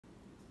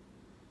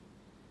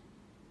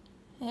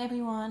Hey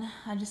everyone,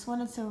 I just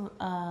wanted to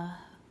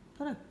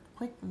put a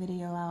quick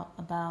video out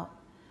about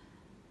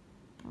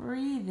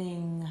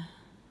breathing.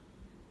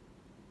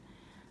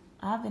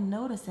 I've been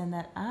noticing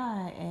that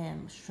I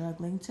am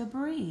struggling to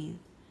breathe.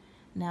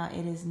 Now,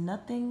 it is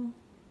nothing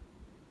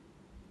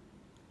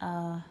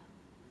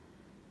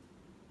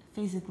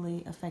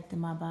physically affecting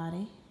my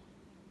body,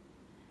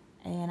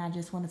 and I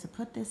just wanted to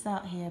put this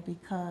out here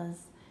because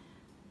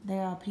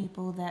there are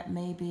people that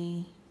may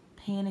be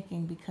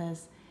panicking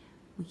because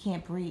we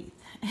can't breathe.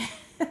 We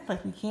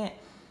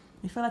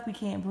feel like we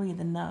can't breathe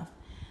enough.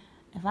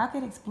 If I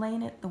could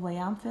explain it the way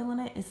I'm feeling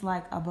it, it's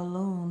like a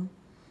balloon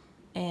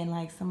and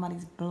like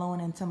somebody's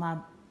blowing into my,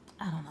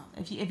 I don't know.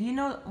 If you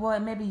know, well,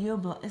 maybe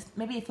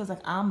maybe it feels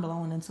like I'm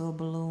blowing into a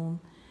balloon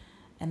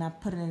and I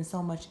put it in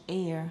so much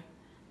air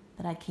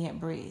that I can't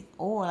breathe.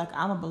 Or like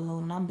I'm a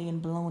balloon and I'm being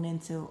blown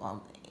into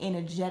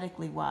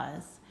energetically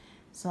wise.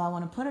 So I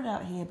want to put it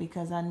out here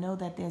because I know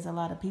that there's a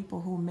lot of people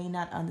who may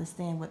not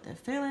understand what they're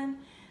feeling,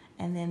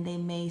 and then they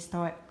may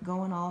start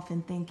going off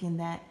and thinking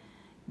that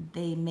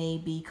they may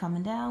be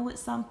coming down with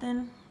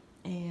something.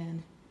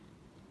 And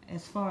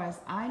as far as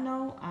I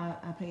know,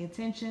 I pay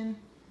attention.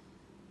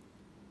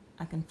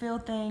 I can feel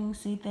things,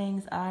 see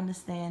things. I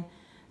understand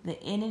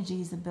the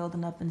energies are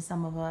building up in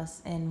some of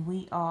us, and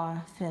we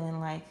are feeling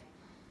like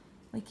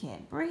we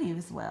can't breathe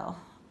as well.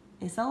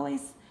 It's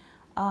always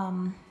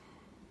one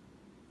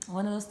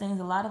of those things.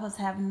 A lot of us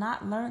have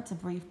not learned to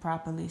breathe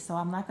properly. So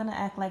I'm not going to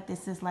act like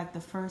this is like the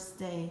first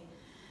day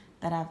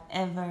that I've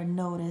ever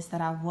noticed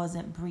that I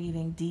wasn't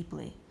breathing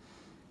deeply.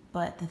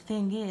 But the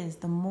thing is,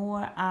 the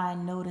more I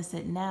notice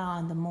it now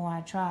and the more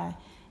I try,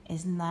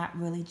 it's not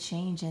really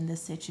changing the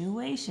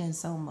situation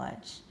so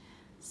much.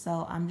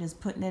 So I'm just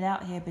putting it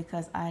out here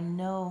because I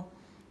know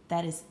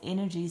that it's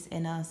energies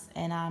in us,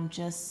 and I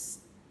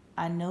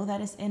know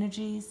that it's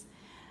energies.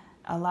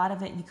 A lot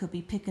of it you could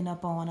be picking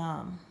up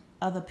on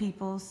other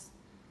people's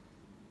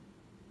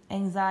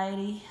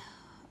anxiety.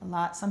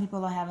 Some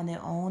people are having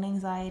their own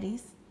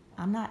anxieties.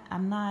 I'm not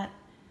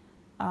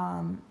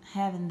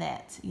having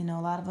that. You know,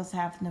 a lot of us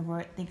have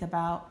to think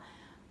about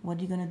what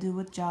you're going to do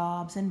with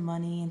jobs and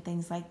money and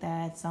things like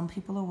that. Some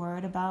people are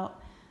worried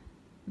about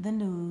the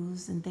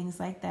news and things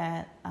like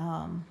that.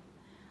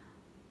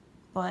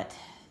 But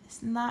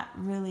it's not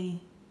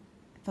really,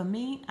 for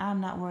me,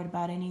 I'm not worried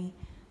about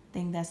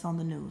anything that's on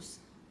the news.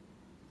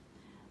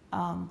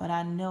 But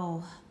I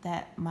know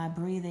that my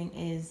breathing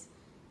is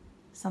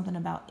something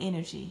about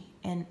energy,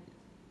 and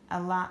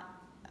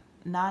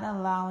not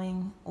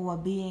allowing or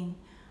being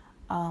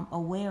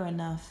aware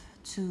enough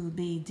to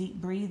be deep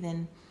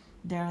breathing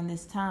during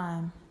this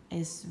time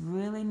is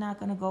really not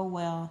going to go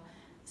well,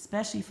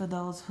 especially for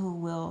those who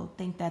will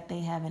think that they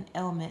have an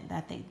ailment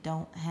that they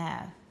don't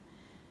have.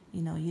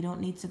 You know, you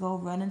don't need to go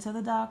running to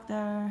the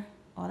doctor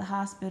or the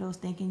hospitals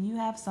thinking you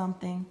have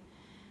something.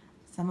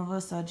 Some of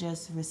us are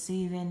just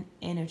receiving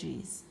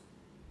energies.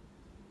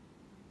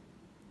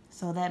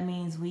 So that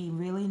means we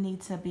really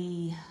need to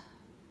be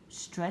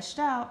stretched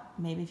out.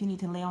 Maybe if you need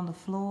to lay on the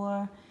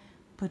floor,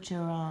 put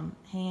your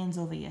hands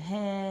over your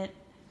head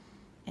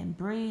and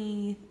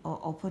breathe,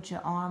 or put your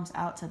arms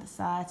out to the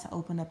side to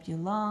open up your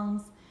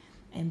lungs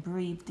and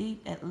breathe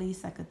deep, at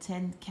least like a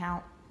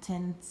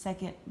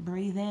 10-second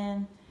breathe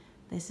in.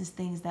 This is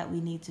things that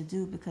we need to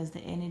do because the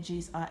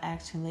energies are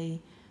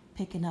actually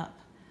picking up.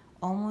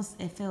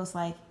 Almost, it feels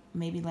like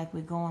maybe like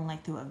we're going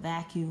like through a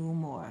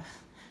vacuum, or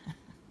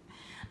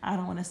I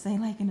don't want to say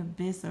like an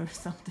abyss or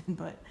something,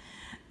 but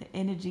the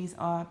energies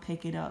are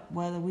picking up.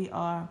 Whether we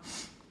are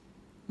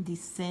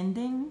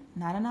descending,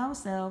 not in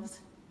ourselves,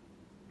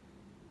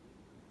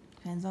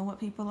 depends on what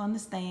people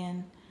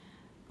understand,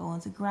 going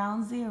to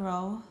ground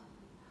zero,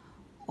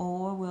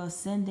 or we're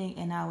ascending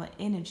in our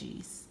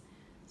energies.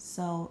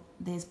 So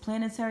there's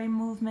planetary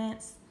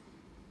movements.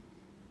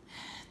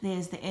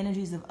 There's the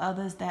energies of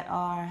others that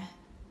are,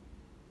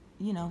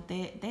 you know,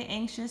 they're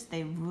anxious.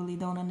 They really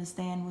don't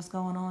understand what's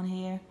going on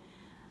here.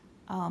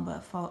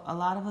 But for a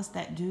lot of us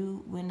that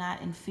do, we're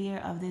not in fear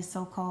of this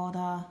so-called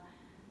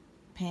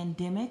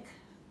pandemic,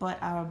 but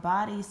our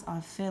bodies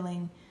are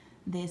feeling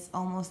this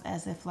almost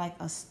as if like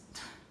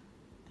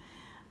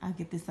I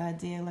get this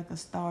idea like a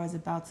star is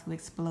about to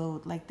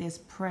explode, like there's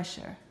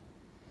pressure.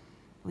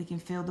 We can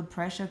feel the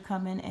pressure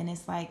coming, and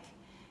it's like,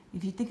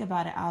 if you think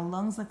about it, our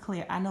lungs are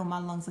clear. I know my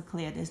lungs are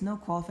clear. There's no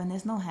coughing,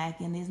 there's no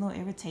hacking, there's no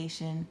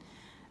irritation.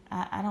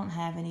 I don't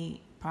have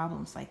any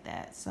problems like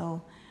that.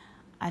 So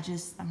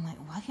I'm like,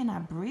 why can't I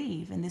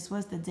breathe? And this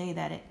was the day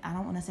that I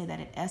don't want to say that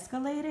it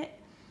escalated,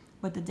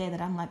 but the day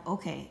that I'm like,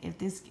 okay, if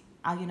this,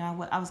 I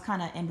was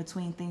kind of in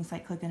between things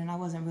like cooking, and I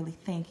wasn't really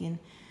thinking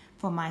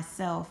for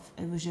myself.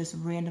 It was just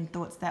random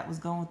thoughts that was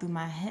going through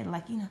my head.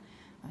 Like,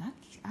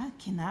 I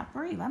cannot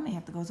breathe. I may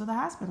have to go to the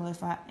hospital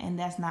and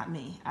that's not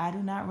me. I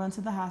do not run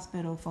to the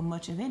hospital for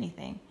much of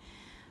anything.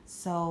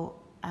 So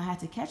I had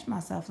to catch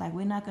myself. Like,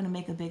 we're not going to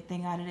make a big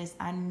thing out of this.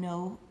 I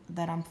know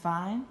that I'm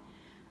fine.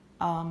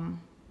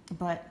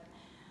 But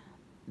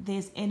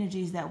there's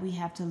energies that we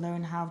have to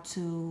learn how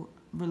to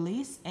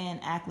release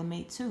and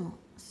acclimate to.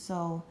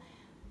 So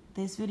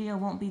This video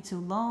won't be too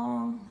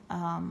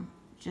long.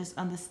 Just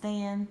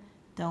understand,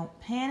 don't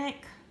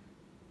panic.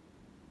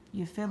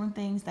 You're feeling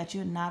things that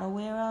you're not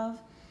aware of.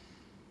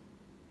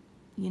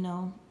 You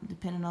know,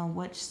 depending on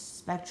which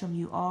spectrum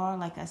you are,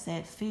 like I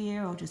said,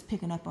 fear or just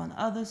picking up on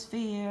others'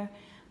 fear.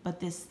 But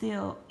there's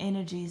still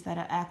energies that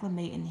are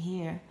acclimating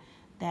here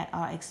that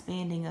are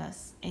expanding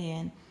us.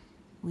 And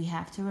we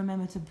have to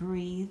remember to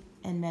breathe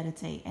and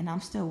meditate. And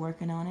I'm still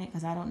working on it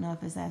because I don't know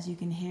if it's as you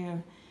can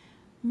hear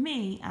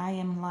me. I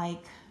am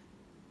like,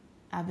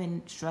 I've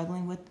been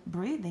struggling with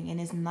breathing.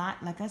 And it's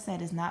not, like I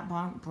said, it's not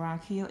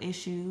bronchial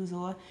issues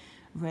or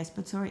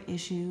respiratory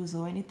issues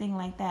or anything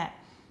like that.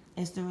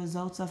 It's the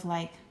results of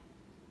like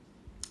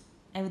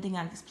everything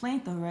I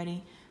explained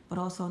already, but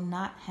also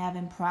not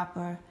having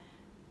proper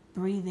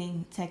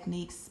breathing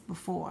techniques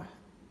before.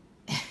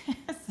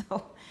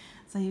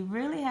 So you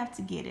really have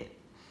to get it.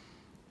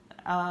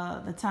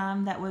 The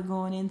time that we're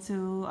going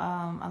into,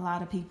 a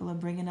lot of people are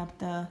bringing up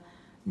the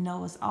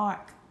Noah's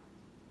Ark.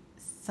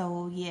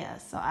 So yeah,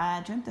 so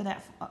I dreamt of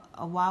that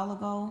a while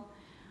ago,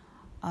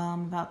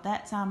 about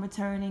that time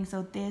returning.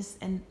 So this,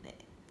 and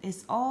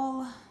it's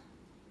all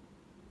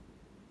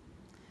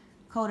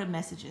coded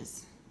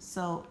messages.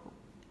 So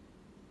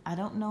I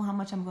don't know how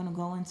much I'm going to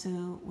go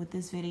into with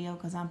this video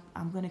because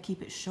I'm going to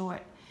keep it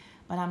short,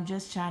 but I'm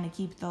just trying to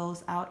keep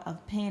those out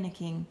of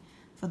panicking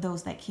for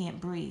those that can't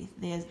breathe.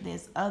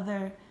 There's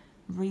other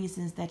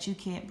reasons that you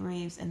can't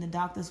breathe, and the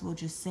doctors will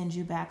just send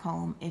you back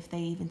home if they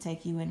even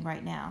take you in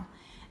right now.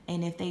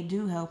 And if they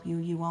do help you,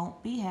 you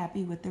won't be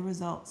happy with the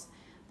results.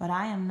 But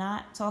I am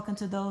not talking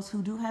to those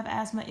who do have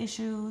asthma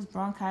issues,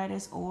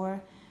 bronchitis,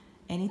 or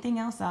anything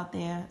else out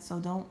there.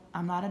 So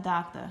I'm not a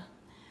doctor.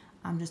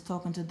 I'm just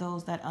talking to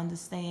those that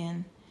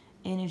understand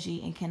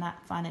energy and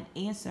cannot find an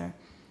answer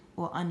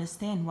or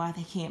understand why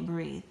they can't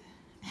breathe.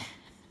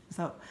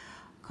 So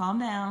calm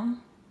down.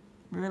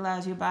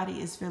 Realize your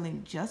body is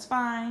feeling just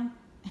fine.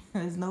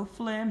 There's no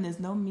phlegm. There's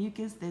no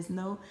mucus. There's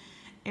no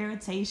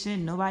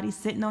irritation. Nobody's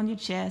sitting on your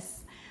chest.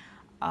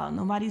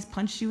 Nobody's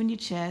punched you in your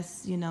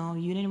chest. You know,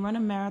 you didn't run a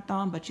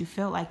marathon, but you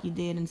felt like you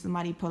did, and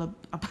somebody put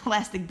a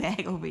plastic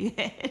bag over your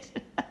head.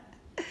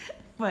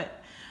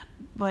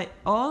 But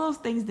all those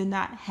things did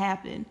not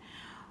happen.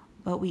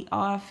 But we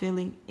are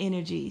feeling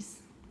energies.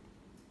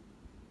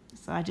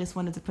 So I just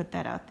wanted to put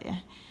that out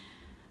there.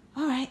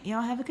 All right,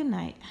 y'all have a good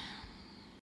night.